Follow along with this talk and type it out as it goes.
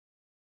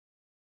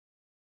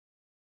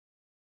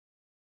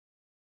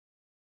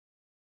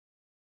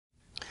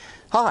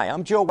Hi,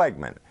 I'm Joe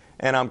Wegman,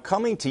 and I'm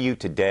coming to you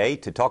today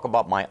to talk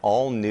about my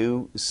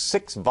all-new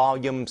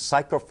 6-volume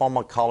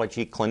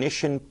Psychopharmacology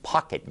Clinician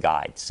Pocket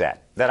Guide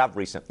set that I've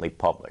recently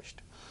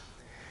published.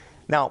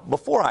 Now,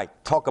 before I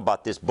talk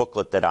about this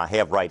booklet that I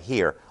have right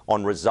here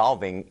on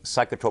resolving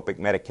psychotropic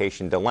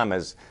medication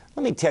dilemmas,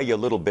 let me tell you a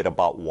little bit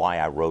about why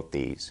I wrote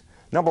these.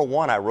 Number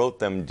one, I wrote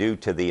them due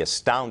to the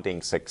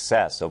astounding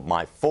success of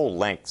my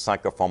full-length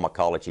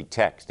psychopharmacology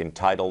text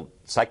entitled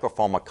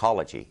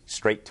Psychopharmacology,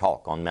 Straight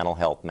Talk on Mental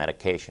Health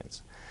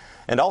Medications.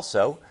 And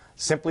also,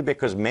 simply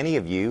because many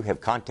of you have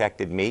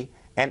contacted me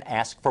and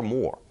asked for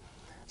more.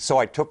 So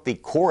I took the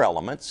core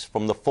elements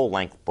from the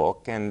full-length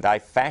book and I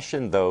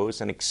fashioned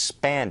those and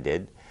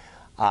expanded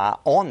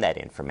on that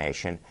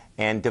information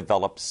and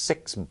developed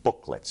 6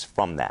 booklets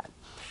from that.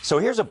 So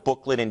here's a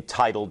booklet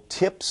entitled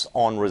Tips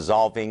on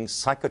Resolving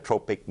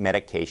Psychotropic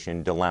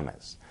Medication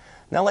Dilemmas.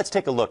 Now let's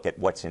take a look at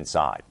what's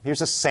inside.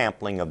 Here's a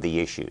sampling of the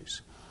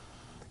issues.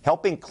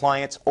 Helping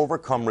clients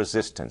overcome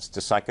resistance to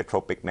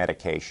psychotropic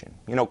medication.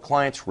 You know,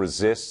 clients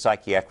resist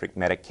psychiatric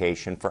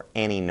medication for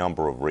any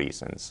number of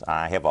reasons.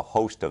 I have a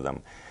host of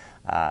them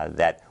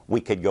that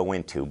we could go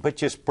into, but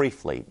just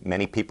briefly,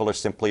 many people are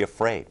simply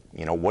afraid.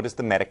 You know, what is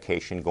the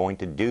medication going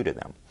to do to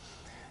them?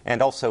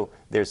 And also,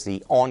 there's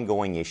the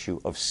ongoing issue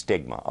of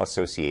stigma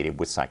associated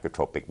with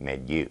psychotropic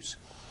med use.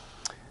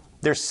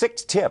 There's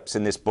 6 tips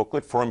in this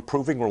booklet for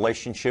improving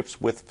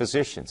relationships with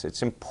physicians.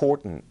 It's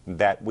important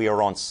that we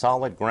are on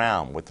solid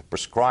ground with the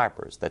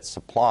prescribers that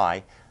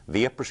supply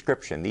via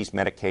prescription these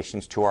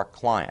medications to our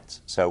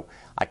clients. So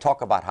I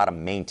talk about how to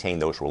maintain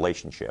those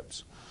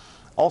relationships.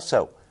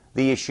 Also,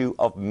 the issue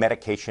of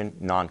medication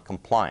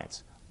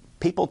noncompliance.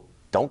 People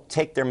don't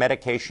take their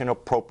medication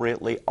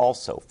appropriately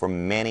also for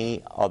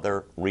many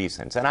other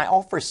reasons. And I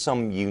offer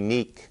some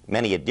unique,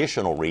 many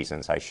additional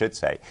reasons I should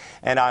say,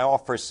 and I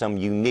offer some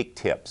unique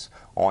tips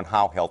on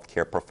how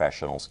healthcare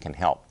professionals can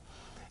help.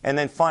 And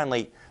then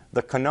finally,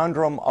 the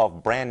conundrum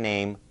of brand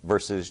name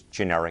versus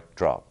generic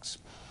drugs.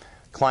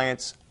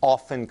 Clients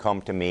often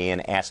come to me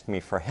and ask me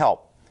for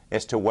help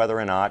as to whether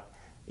or not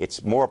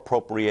it's more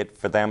appropriate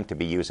for them to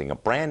be using a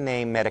brand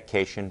name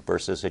medication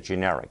versus a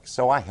generic.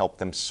 So I help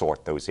them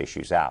sort those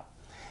issues out.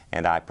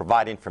 And I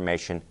provide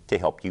information to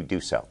help you do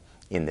so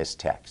in this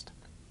text.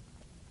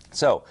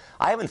 So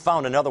I haven't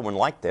found another one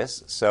like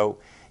this, so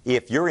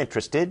if you're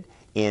interested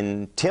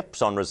in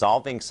tips on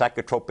resolving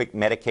psychotropic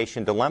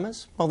medication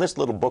dilemmas, well, this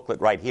little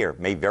booklet right here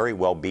may very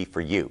well be for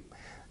you.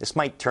 This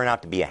might turn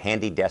out to be a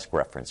handy desk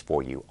reference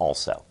for you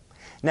also.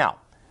 Now,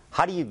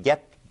 how do you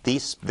get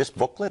this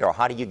booklet, or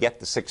how do you get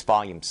the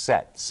 6-volume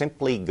set?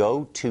 Simply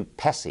go to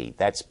PESI,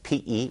 that's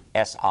PESI.com.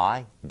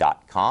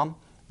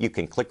 You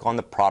can click on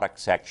the product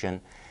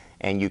section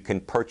and you can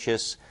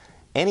purchase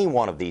any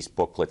one of these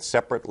booklets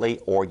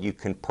separately, or you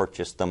can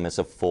purchase them as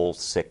a full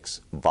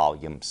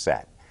 6-volume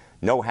set.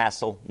 No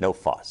hassle, no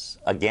fuss.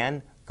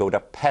 Again, go to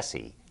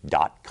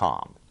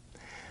PESI.com.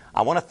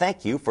 I want to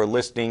thank you for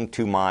listening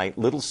to my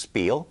little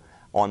spiel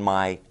on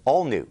my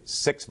all-new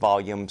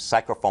 6-volume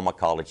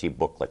Psychopharmacology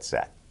booklet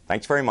set.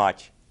 Thanks very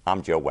much.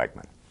 I'm Joe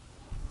Wegman.